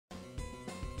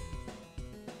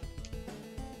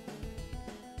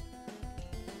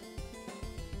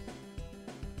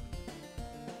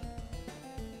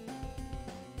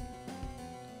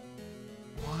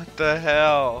the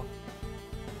hell?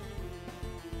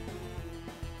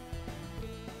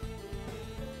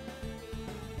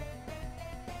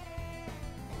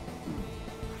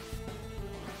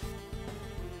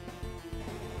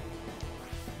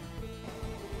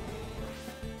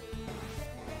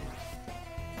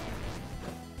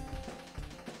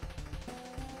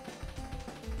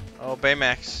 Oh,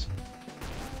 Baymax.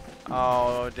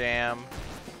 Oh, damn.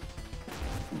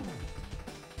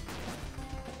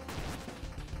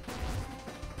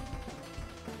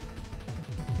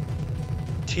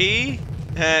 Tea?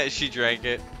 She drank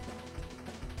it.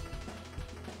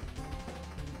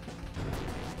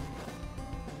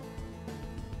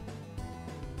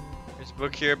 There's a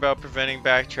book here about preventing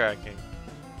backtracking.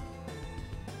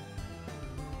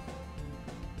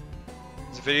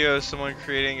 There's a video of someone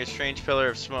creating a strange pillar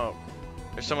of smoke.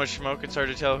 There's so much smoke it's hard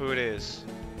to tell who it is.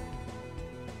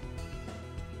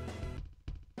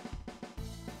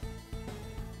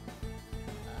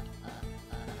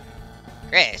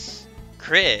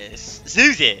 Chris,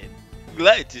 Susan,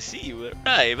 glad to see you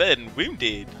arrive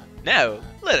unwounded. Now,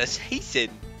 let us hasten.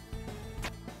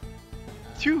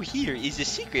 Through here is a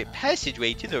secret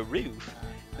passageway to the roof.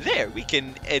 There we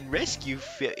can rescue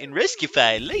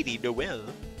Lady Noelle.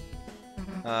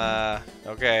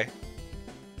 Okay.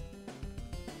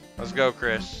 Let's go,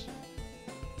 Chris.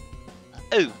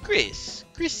 Oh, Chris,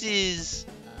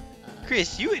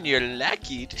 you and your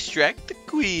lackey distract the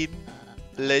queen.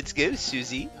 Let's go,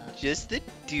 Susie. Just the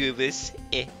two of us.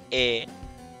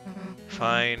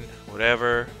 Fine,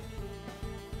 whatever.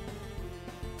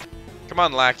 Come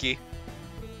on, lackey.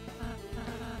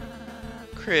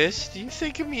 Chris, do you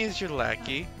think of me as your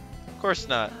lackey? Of course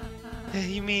not.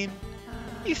 You mean,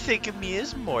 you think of me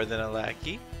as more than a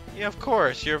lackey? Yeah, of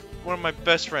course. You're one of my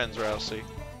best friends, Ralsei.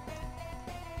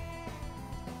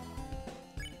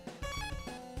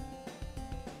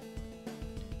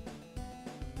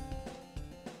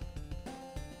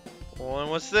 Well,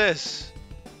 and what's this?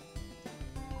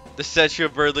 The statue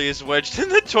of Birdley is wedged in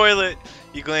the toilet.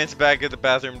 You glance back at the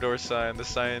bathroom door sign. The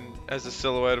sign has a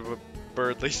silhouette of a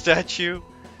Birdley statue.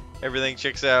 Everything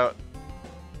checks out.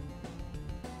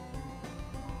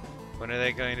 When are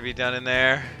they going to be done in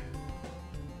there?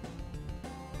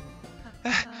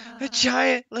 A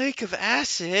giant lake of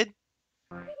acid?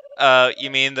 You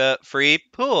mean the free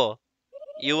pool?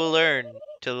 You will learn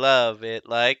to love it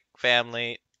like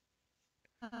family.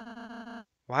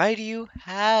 Why do you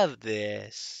have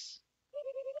this?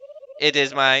 It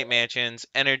is my mansion's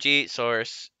energy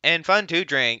source and fun to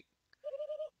drink.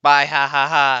 Bye, ha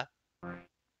ha ha.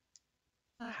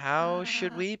 How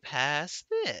should we pass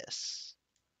this?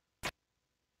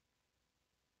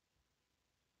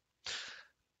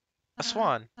 A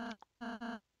swan.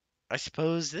 I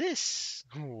suppose this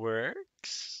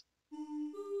works.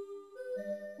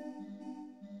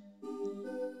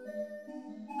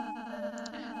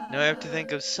 Now I have to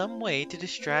think of some way to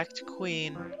distract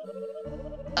Queen.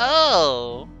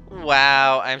 Oh!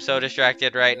 Wow, I'm so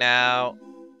distracted right now.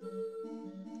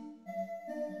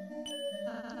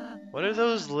 What are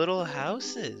those little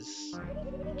houses?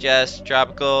 Just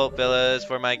tropical villas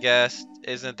for my guest.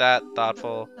 Isn't that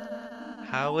thoughtful?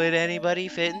 How would anybody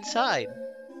fit inside?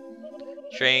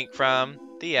 Shrink from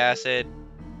the acid.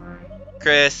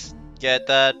 Chris, get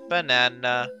that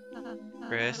banana.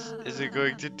 Chris, is it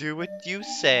going to do what you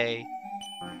say?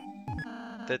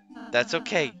 That's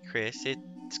okay, Chris.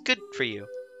 It's good for you.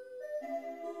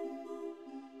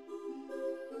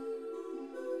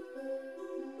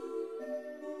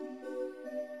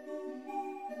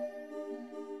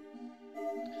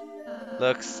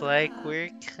 Looks like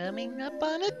we're coming up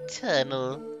on a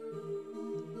tunnel.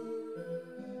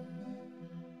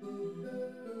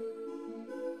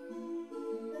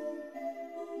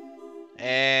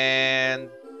 And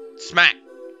smack.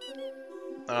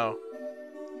 Oh.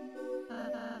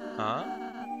 Huh?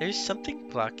 There's something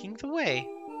blocking the way.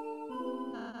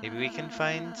 Maybe we can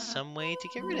find some way to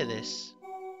get rid of this.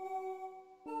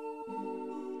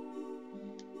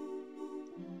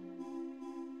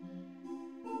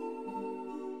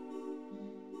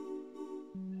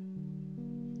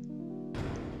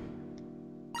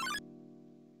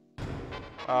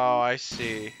 Oh, I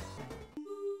see.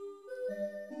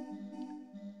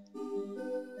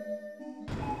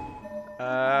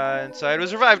 Inside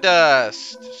was revived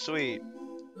dust. Sweet.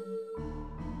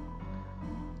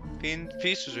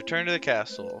 Peace was returned to the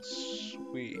castle.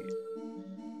 Sweet.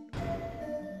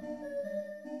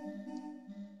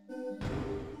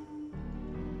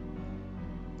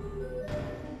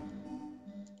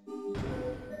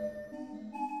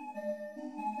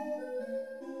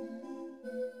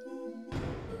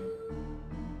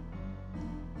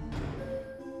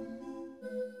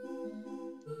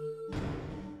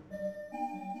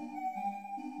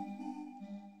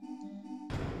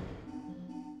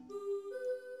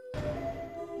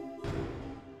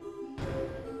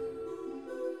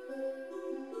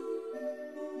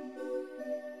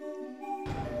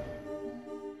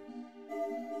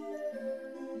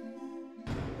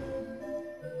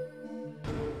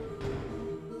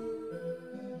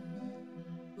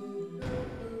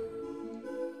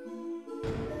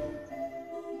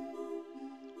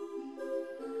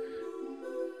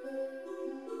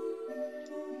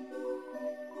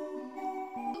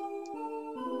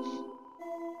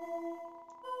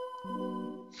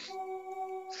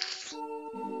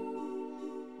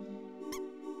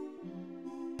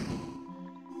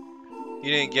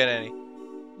 You didn't get any.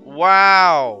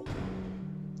 Wow.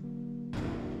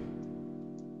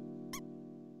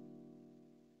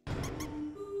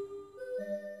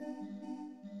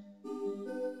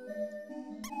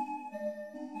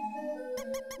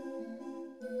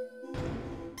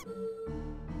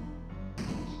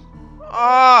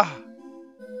 Ah.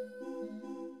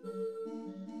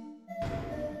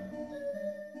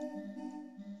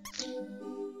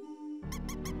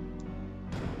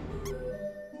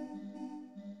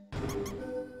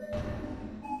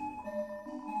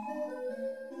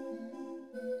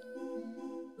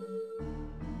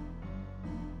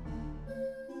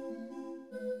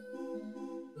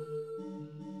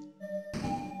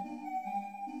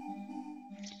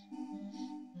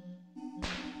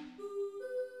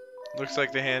 Looks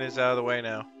like the hand is out of the way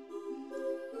now.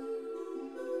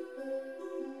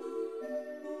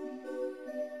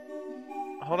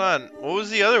 Hold on. What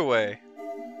was the other way?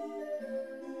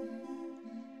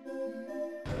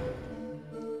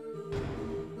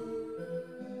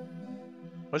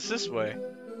 What's this way?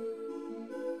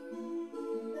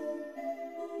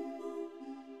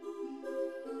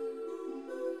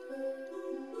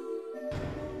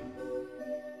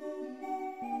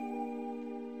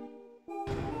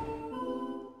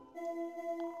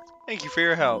 Thank you for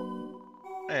your help.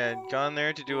 I had gone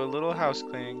there to do a little house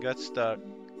cleaning, got stuck.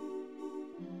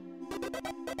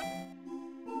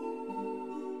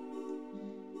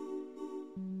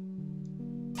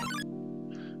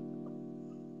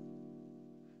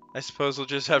 I suppose we'll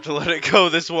just have to let it go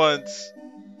this once.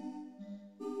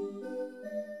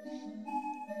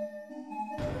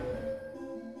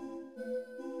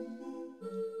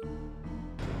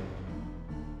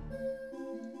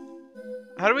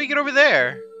 How do we get over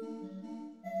there?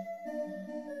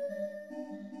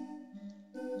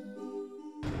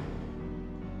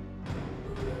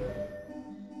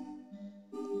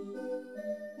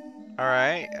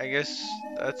 Alright, I guess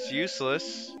that's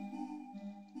useless.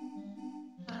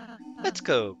 Let's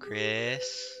go,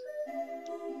 Chris.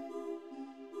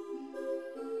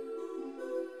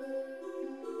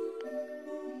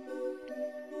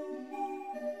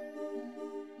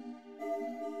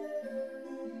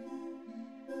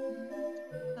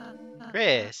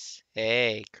 Chris.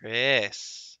 Hey,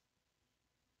 Chris.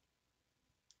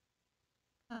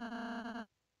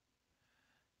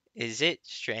 Is it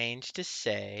strange to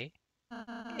say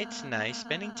it's nice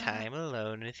spending time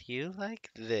alone with you like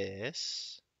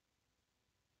this?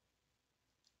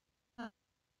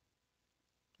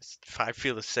 I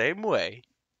feel the same way.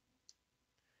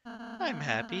 I'm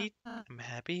happy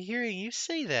hearing you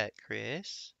say that,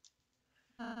 Chris.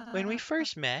 When we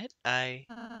first met, I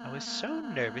was so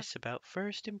nervous about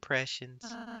first impressions.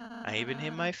 I even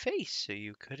hid my face so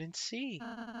you couldn't see.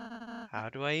 How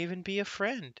do I even be a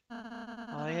friend?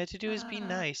 All I had to do is be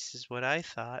nice, is what I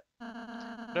thought.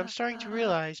 But I'm starting to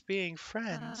realize being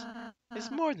friends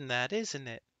is more than that, isn't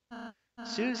it?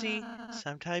 Susie,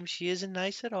 sometimes she isn't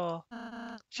nice at all.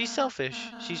 She's selfish,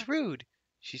 she's rude,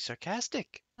 she's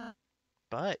sarcastic.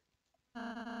 But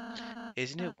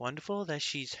isn't it wonderful that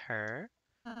she's her?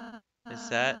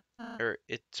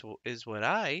 Is what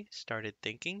I started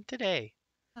thinking today.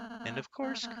 And of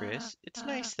course, Chris, it's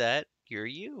nice that you're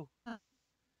you.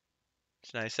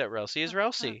 It's nice that Ralsei is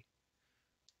Ralsei.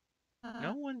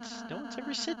 No one's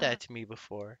ever said that to me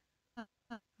before.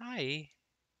 I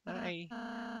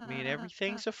mean,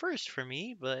 everything's a first for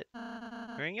me, but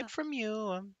hearing it from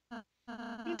you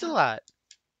means a lot.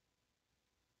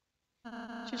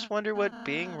 Just wonder what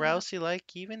being Ralsei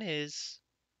like even is.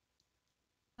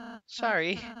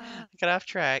 Sorry, I got off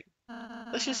track.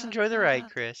 Let's just enjoy the ride,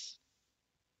 Chris.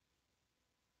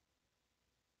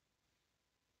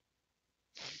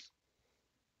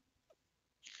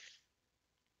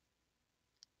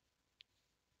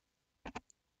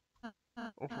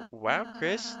 Wow,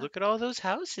 Chris, look at all those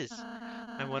houses.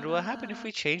 I wonder what happened if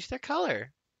we changed their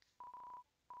color.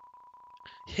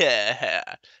 Yeah,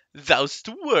 thou'st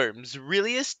worms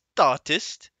really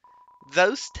thoughtest.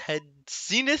 Thou'st had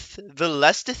seeneth the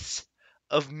lastest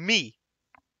of me.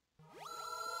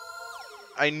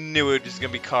 I knew it was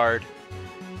gonna be card.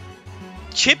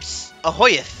 Chips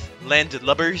ahoyeth,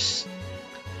 landlubbers.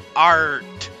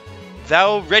 Art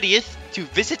thou readiest to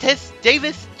visiteth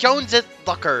Davis Joneseth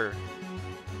Lucker?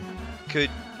 Could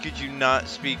you not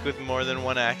speak with more than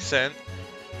one accent?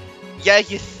 Yeah,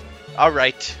 yes. All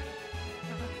right.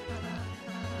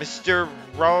 Mr.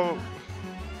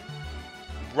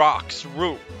 Rocks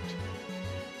root.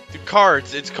 The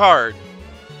cards, it's card.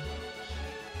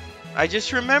 I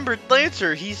just remembered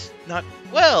Lancer, he's not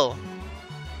well.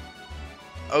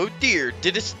 Oh dear,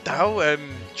 didst thou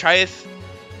trieth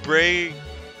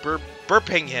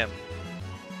burping him?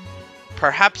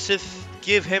 Perhaps if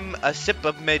give him a sip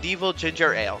of medieval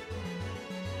ginger ale.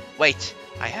 Wait,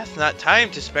 I hath not time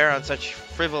to spare on such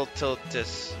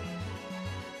frivolous.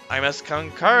 I must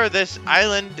conquer this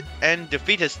island and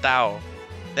defeatest thou.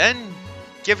 Then,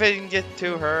 giving it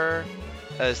to her,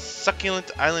 a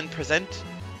succulent island present,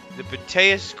 the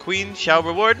beauteous queen shall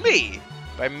reward me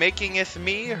by makingeth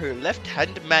me her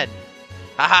left-hand man.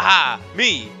 Ha ha ha!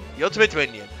 Me, the ultimate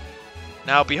minion.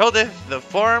 Now beholdeth the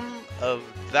form of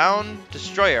thou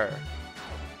destroyer.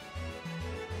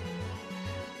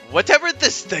 Whatever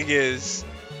this thing is.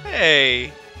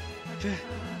 Hey,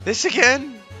 this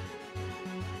again?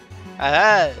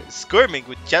 Ah, squirming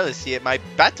with jealousy at my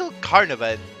battle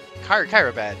caravan.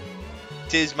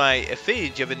 'Tis my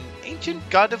effigy of an ancient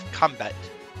god of combat.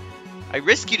 I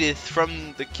rescued it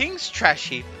from the king's trash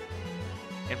heap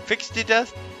and fixed it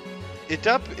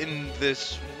up in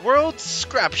this world's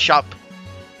scrap shop.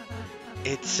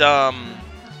 It's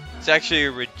actually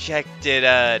a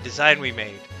rejected design we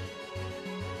made.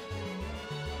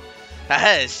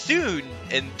 Ah, soon,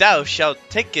 and thou shalt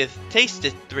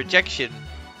tasteth rejection.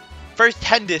 First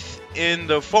handeth in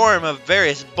the form of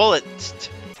various bullets.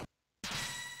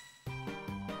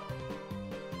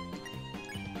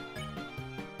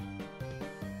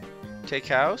 Take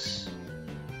house.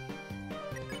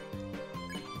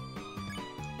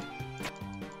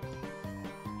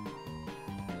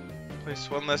 Place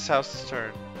one less house this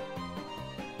turn.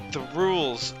 The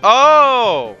rules.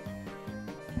 Oh!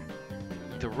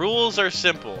 The rules are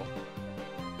simple.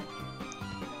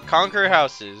 Conquer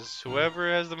houses.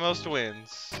 Whoever has the most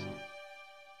wins.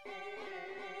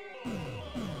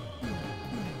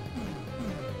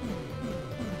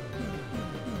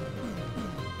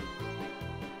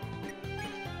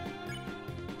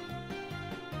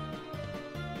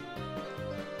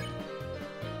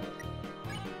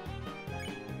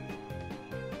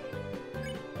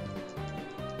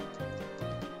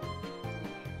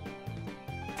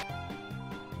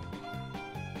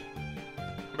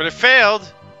 But it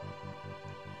failed.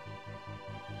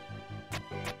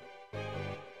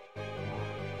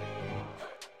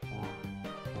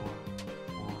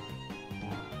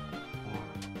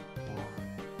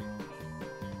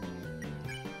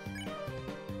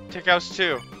 Take house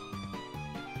 2.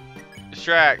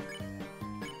 Distract.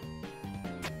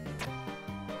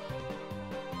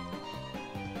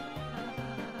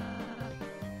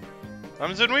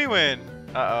 Comes when we win.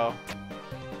 Uh-oh.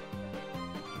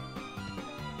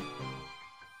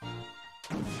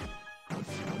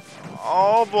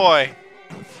 Oh boy.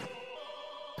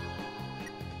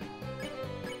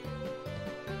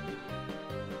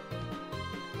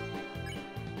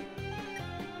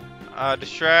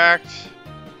 Distract.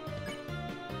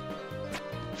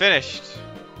 Finished.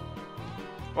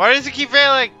 Why does it keep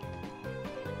failing?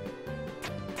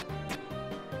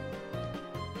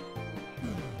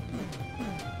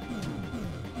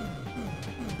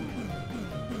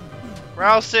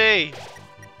 Ralsei!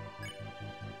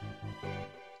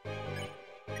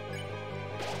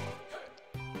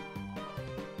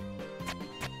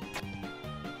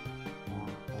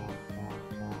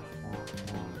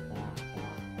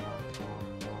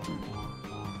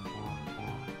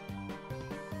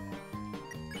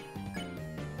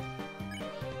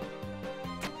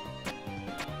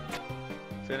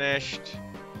 Finished.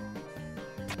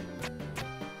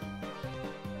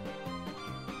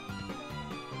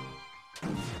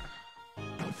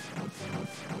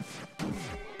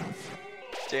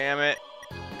 Damn it.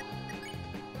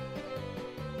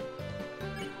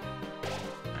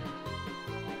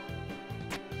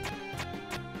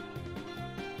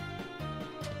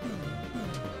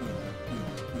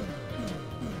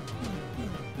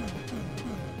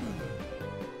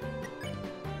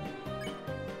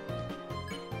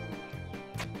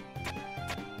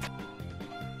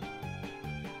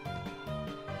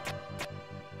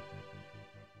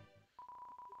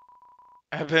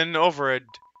 I've been over it,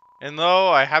 and lo,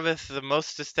 I haveth the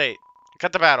most estate.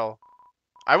 Cut the battle.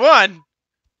 I won!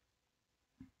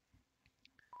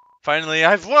 Finally,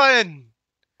 I've won!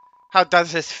 How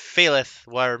does this faileth,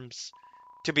 worms?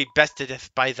 To be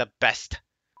bestedeth by the best.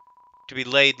 To be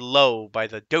laid low by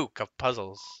the Duke of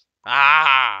Puzzles.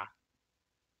 Ah!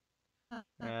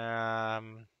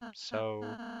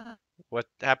 So, what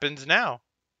happens now?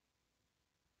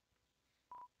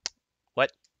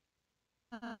 What?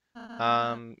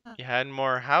 You had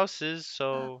more houses,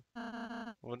 so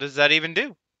what does that even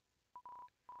do?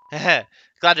 Glad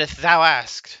that thou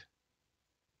asked.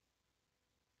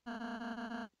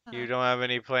 You don't have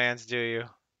any plans, do you?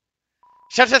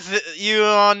 Shutteth you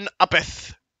on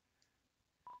uppeth,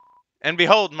 and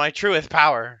behold my truest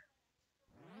power.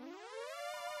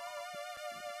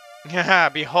 Haha,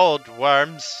 behold,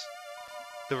 worms.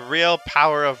 The real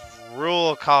power of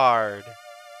rule card.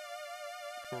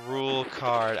 Rule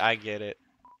card, I get it.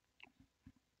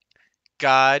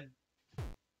 God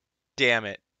damn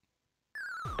it.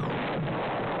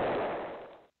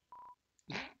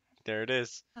 There it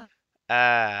is.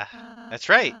 That's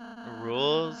right.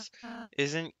 Rules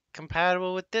isn't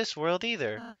compatible with this world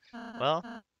either. Well,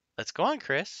 let's go on,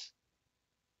 Chris.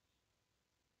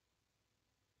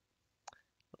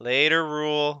 Later,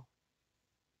 Rule.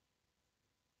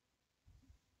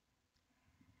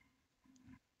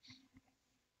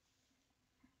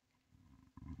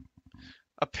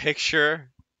 A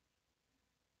picture.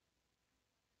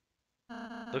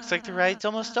 Looks like the ride's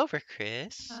almost over,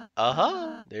 Chris.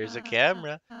 Oh, there's a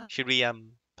camera. Should we,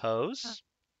 pose?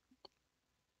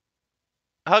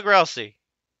 Hug Ralsei.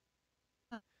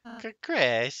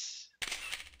 Chris.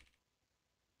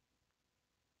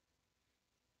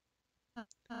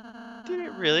 Did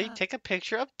it really take a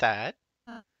picture of that?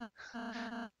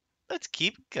 Let's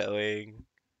keep going.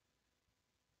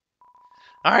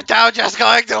 Aren't thou just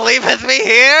going to leave with me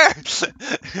here?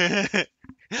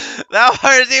 Thou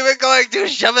art even going to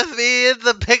showeth me in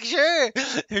the picture?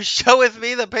 Or showeth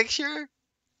me the picture?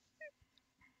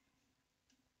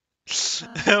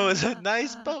 That was a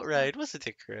nice boat ride, wasn't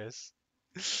it, Chris?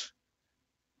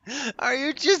 Are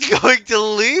you just going to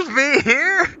leave me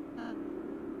here?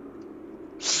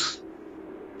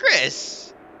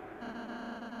 Chris,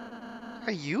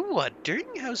 are you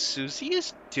wondering how Susie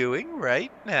is doing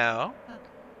right now?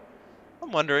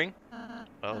 I'm wondering.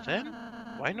 Well then,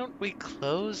 why don't we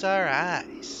close our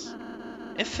eyes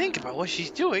and think about what she's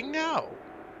doing now?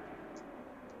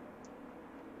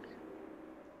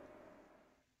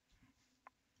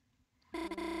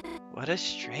 What a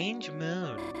strange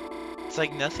moon. It's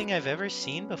like nothing I've ever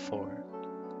seen before.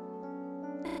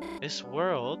 This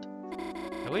world,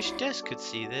 I wish Des could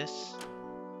see this.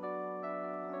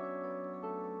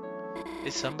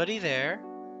 Is somebody there?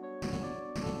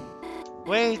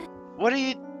 Wait, what are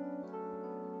you...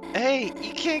 Hey,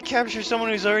 you can't capture someone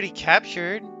who's already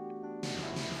captured.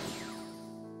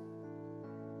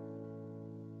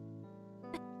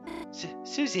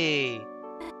 Susie,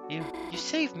 you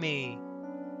saved me.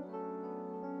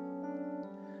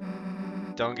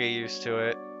 Don't get used to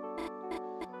it.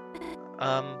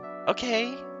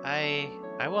 Okay,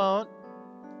 I won't.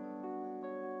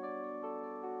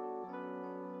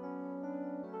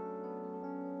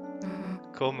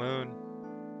 Cool moon.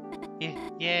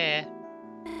 Yeah,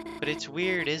 but it's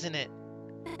weird, isn't it?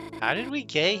 How did we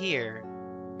get here?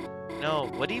 No,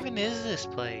 what even is this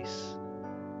place?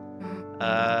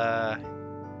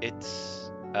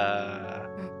 It's,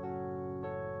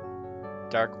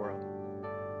 Dark World.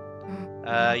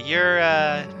 You're,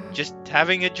 just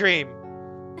having a dream.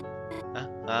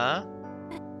 Huh?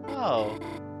 Oh,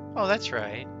 that's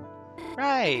right.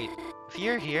 Right. If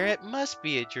you're here, it must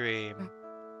be a dream.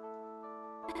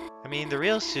 I mean, the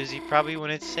real Susie probably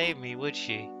wouldn't save me, would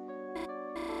she?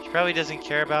 She probably doesn't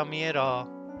care about me at all.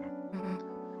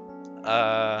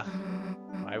 Why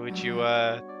would you,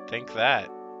 think that?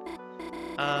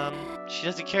 She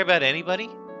doesn't care about anybody?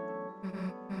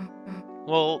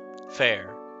 Well,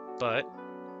 fair, but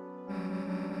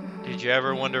did you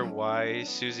ever wonder why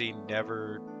Susie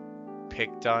never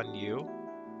picked on you?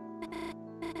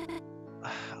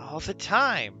 All the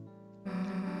time.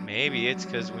 Maybe it's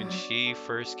because when she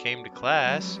first came to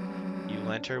class, you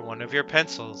lent her one of your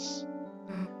pencils.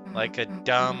 Like a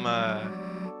dumb,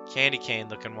 candy cane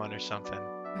looking one or something.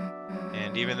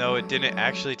 And even though it didn't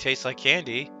actually taste like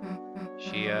candy,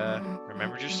 she,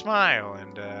 remembered your smile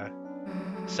and,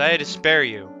 decided to spare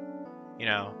you. You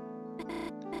know.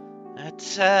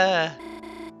 That's,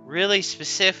 really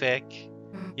specific.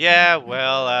 Yeah,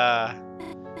 well,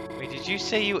 wait, did you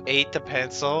say you ate the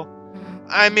pencil?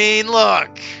 I mean,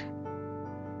 look!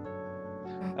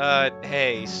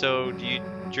 Hey, so do you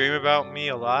dream about me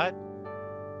a lot?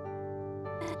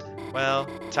 Well,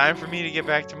 time for me to get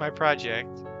back to my project.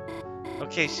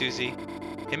 Okay, Susie,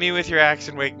 hit me with your axe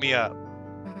and wake me up.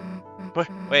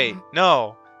 Wait,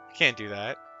 no, I can't do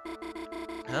that.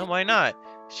 Why not?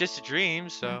 It's just a dream,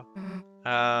 so...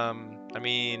 I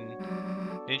mean,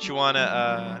 didn't you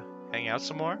wanna, hang out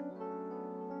some more?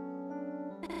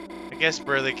 I guess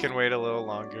Burley can wait a little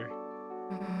longer.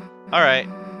 Alright,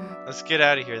 let's get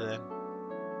out of here then.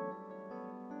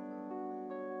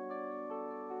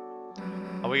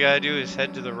 All we gotta do is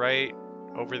head to the right,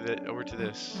 over to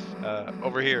this,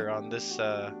 over here on this,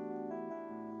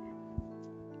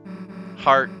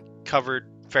 heart-covered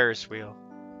Ferris wheel.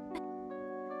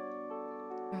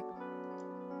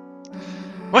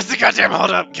 What's the goddamn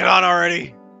hold up? Get on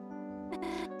already!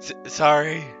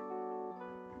 Sorry.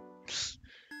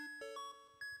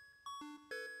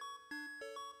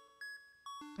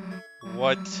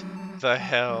 What the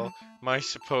hell am I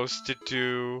supposed to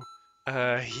do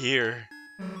here?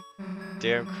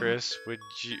 Damn, Chris, would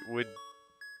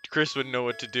Chris would know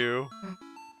what to do.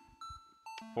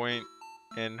 Point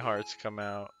and hearts come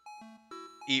out.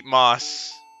 Eat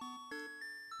moss.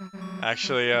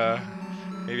 Actually,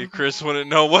 maybe Chris wouldn't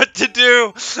know what to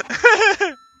do.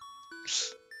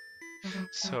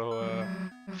 So,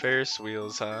 Ferris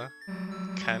wheels, huh?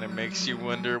 Kind of makes you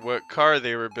wonder what car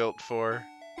they were built for.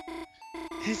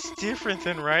 It's different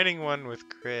than riding one with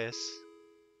Chris.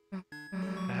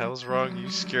 The hell's wrong? You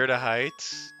scared of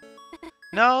heights?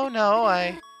 No,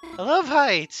 I love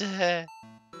heights.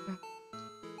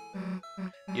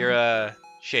 You're,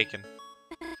 shaking.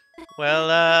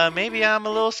 Well, maybe I'm a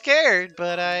little scared,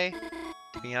 but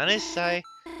to be honest, I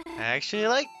actually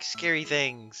like scary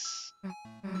things.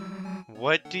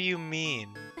 What do you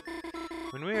mean?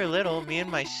 When we were little, me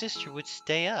and my sister would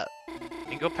stay up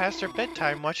and go past our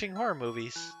bedtime watching horror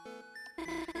movies.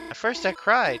 At first I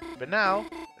cried, but now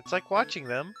it's like watching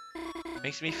them.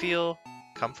 Makes me feel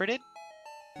comforted.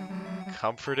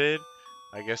 Comforted?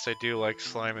 I guess I do like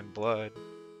slime and blood.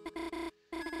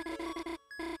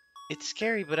 It's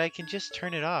scary, but I can just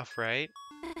turn it off, right?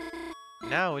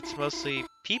 Now it's mostly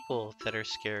people that are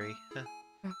scary. You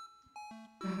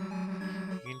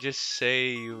can just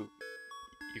say you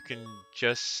can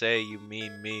just say you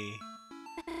mean me.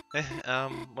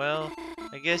 Well,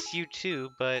 I guess you too,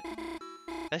 but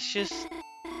that's just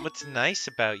what's nice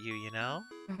about you, you know?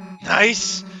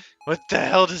 Nice? What the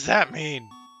hell does that mean?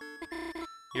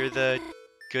 You're the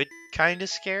good kind of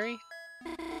scary?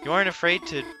 You aren't afraid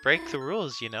to break the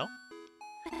rules, you know?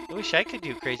 I wish I could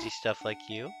do crazy stuff like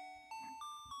you.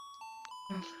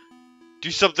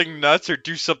 Do something nuts or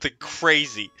do something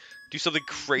crazy? Do something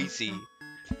crazy.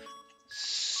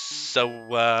 So,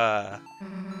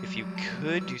 if you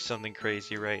could do something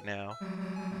crazy right now,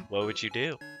 what would you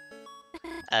do?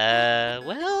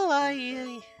 Well,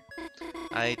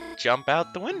 I jump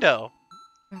out the window.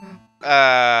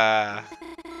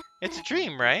 It's a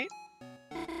dream, right?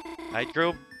 I'd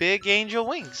grow big angel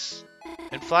wings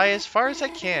and fly as far as I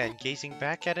can, gazing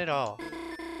back at it all.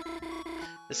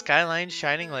 The skyline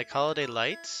shining like holiday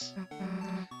lights.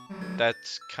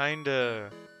 That's kinda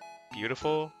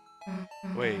beautiful.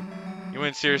 Wait, you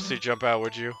wouldn't seriously jump out,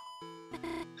 would you?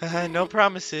 No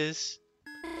promises.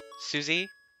 Susie,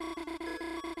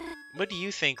 what do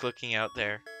you think looking out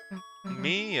there?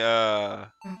 Me,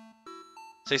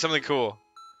 say something cool.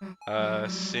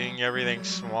 Seeing everything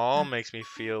small makes me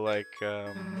feel like,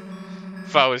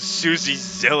 if I was Susie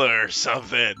Zilla or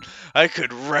something, I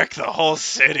could wreck the whole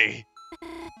city.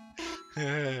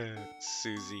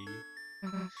 Susie.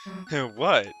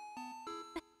 What?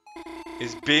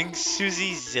 Is being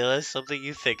Susie Zilla something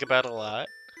you think about a lot?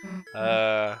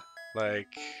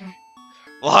 Like...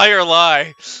 Lie or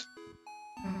lie?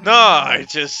 No, I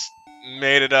just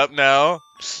made it up now.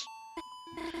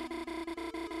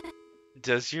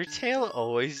 Does your tail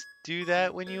always do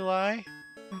that when you lie?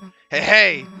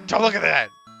 Hey, don't look at that!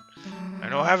 I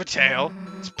don't have a tail.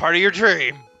 It's part of your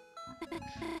dream.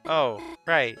 Oh,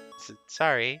 right.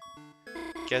 Sorry.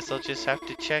 Guess I'll just have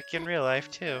to check in real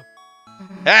life, too.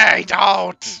 Hey,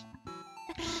 don't!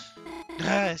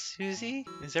 Susie,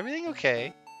 is everything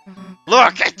okay?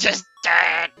 Look, I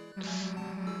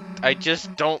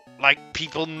just don't like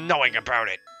people knowing about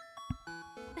it.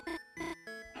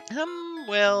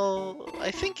 Well,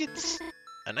 I think it's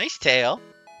a nice tail.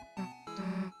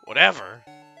 Whatever.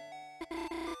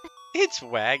 It's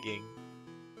wagging.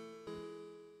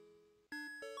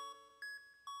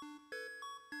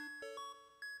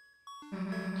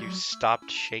 You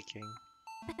stopped shaking.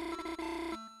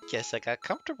 Guess I got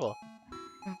comfortable.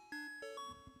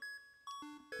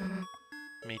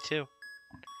 Me too.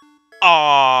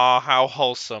 Aw, how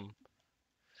wholesome.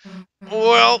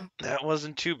 Well, that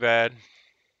wasn't too bad.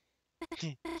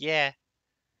 Yeah.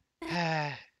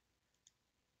 If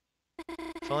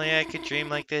only I could dream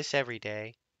like this every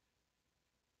day.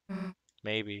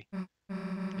 Maybe.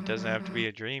 It doesn't have to be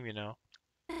a dream, you know.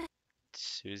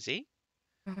 Susie?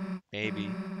 Maybe.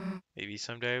 Maybe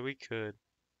someday we could.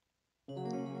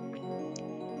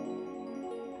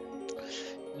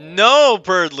 No,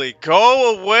 Birdly,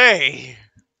 go away!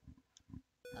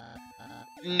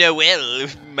 Noelle,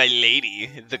 my lady,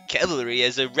 the cavalry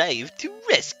has arrived to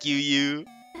rescue you.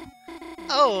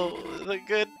 Oh, the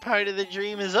good part of the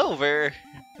dream is over.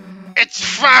 It's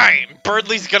fine!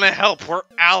 Birdly's gonna help, we're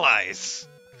allies!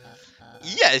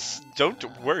 Yes, don't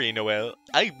worry, Noelle.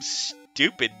 I'm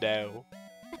stupid now.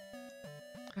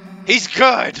 He's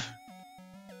good!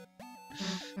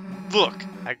 Look,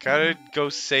 I gotta go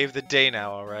save the day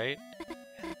now, alright?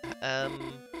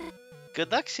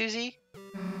 Good luck, Susie.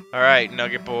 Alright,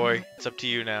 Nugget Boy. It's up to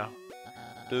you now.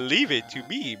 Leave it to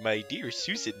me, my dear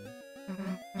Susan.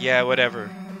 Yeah, whatever.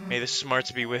 May the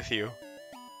smarts be with you.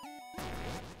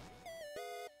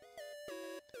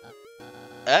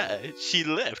 Ah, she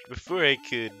left before I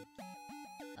could.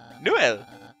 Noelle,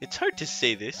 it's hard to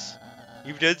say this.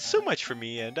 You've done so much for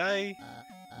me, and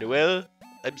Noelle,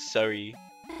 I'm sorry.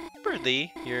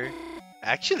 Birdie, you're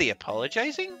actually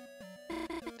apologizing?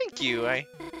 Thank you, I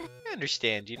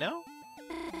understand, you know?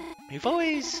 You've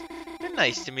always been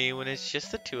nice to me when it's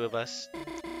just the two of us.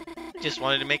 You just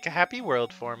wanted to make a happy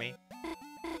world for me.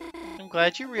 I'm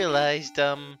glad you realized,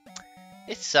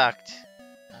 it sucked.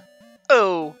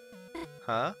 Oh!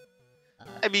 Huh?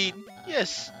 I mean,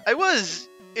 yes, I was,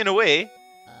 in a way,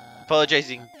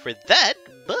 apologizing for that,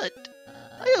 but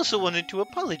I also wanted to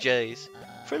apologize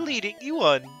for leading you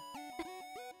on.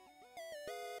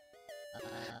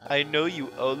 I know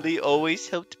you only always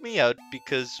helped me out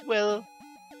because, well,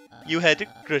 you had a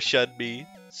crush on me,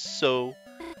 so...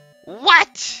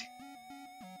 What?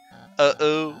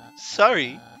 Uh-oh,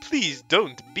 sorry, please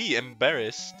don't be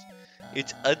embarrassed.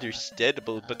 It's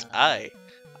understandable, but I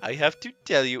have to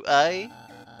tell you, I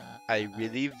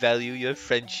really value your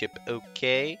friendship,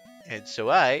 okay? And so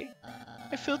I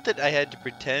felt that I had to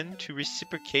pretend to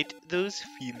reciprocate those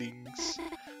feelings.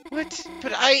 What?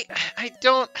 But I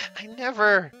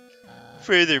never...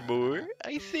 Furthermore,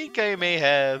 I think I may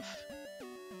have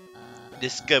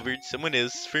discovered someone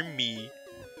else for me.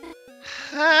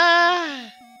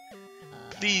 Ah,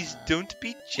 please don't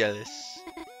be jealous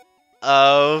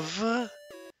of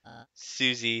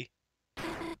Susie.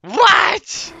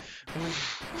 What?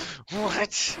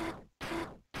 What?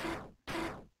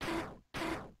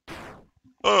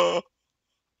 Oh.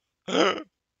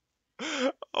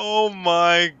 Oh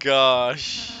my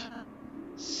gosh.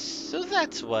 So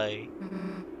that's why.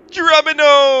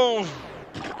 Geronimo!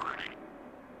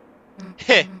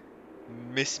 Heh.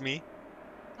 Miss me?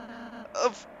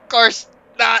 Of course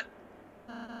not.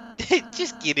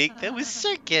 Just kidding. That was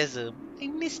sarcasm. I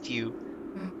missed you.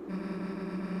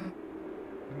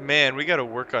 Man, we gotta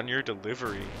work on your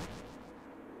delivery.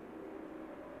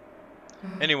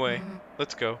 Anyway,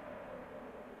 let's go.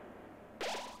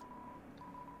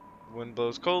 Wind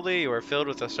blows coldly, you are filled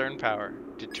with a certain power.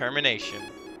 Determination.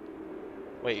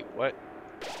 Wait, what?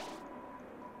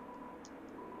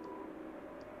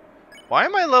 Why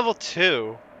am I level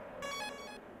 2?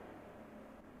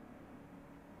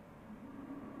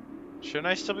 Shouldn't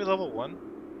I still be level 1?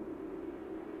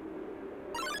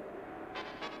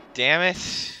 Damn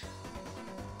it.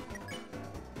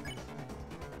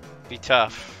 Be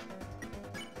tough.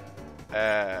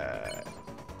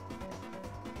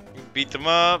 You beat them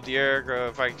up, the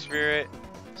air fighting spirit.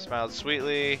 Smiled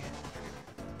sweetly.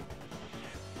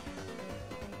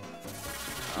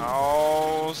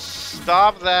 Oh,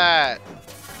 stop that!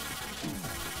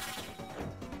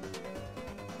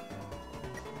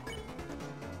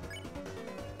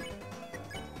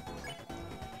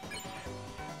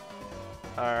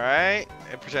 Alright,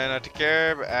 and pretend not to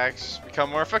care, but acts become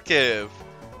more effective.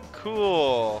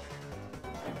 Cool.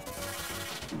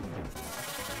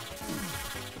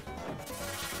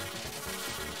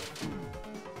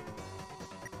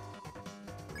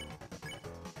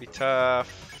 Be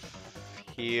tough.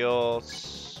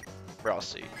 Heals.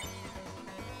 Ralsei.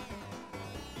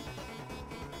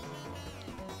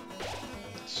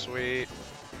 Sweet.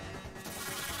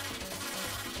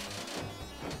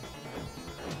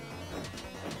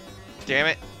 Damn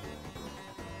it.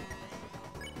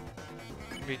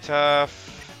 Be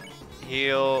tough.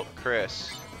 Heal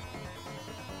Chris.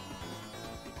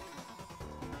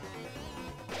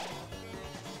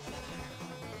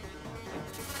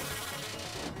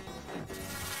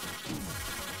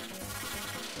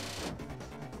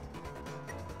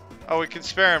 Oh, we can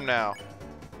spare him now.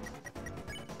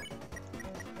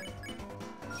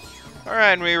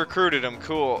 Alright, and we recruited him.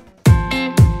 Cool.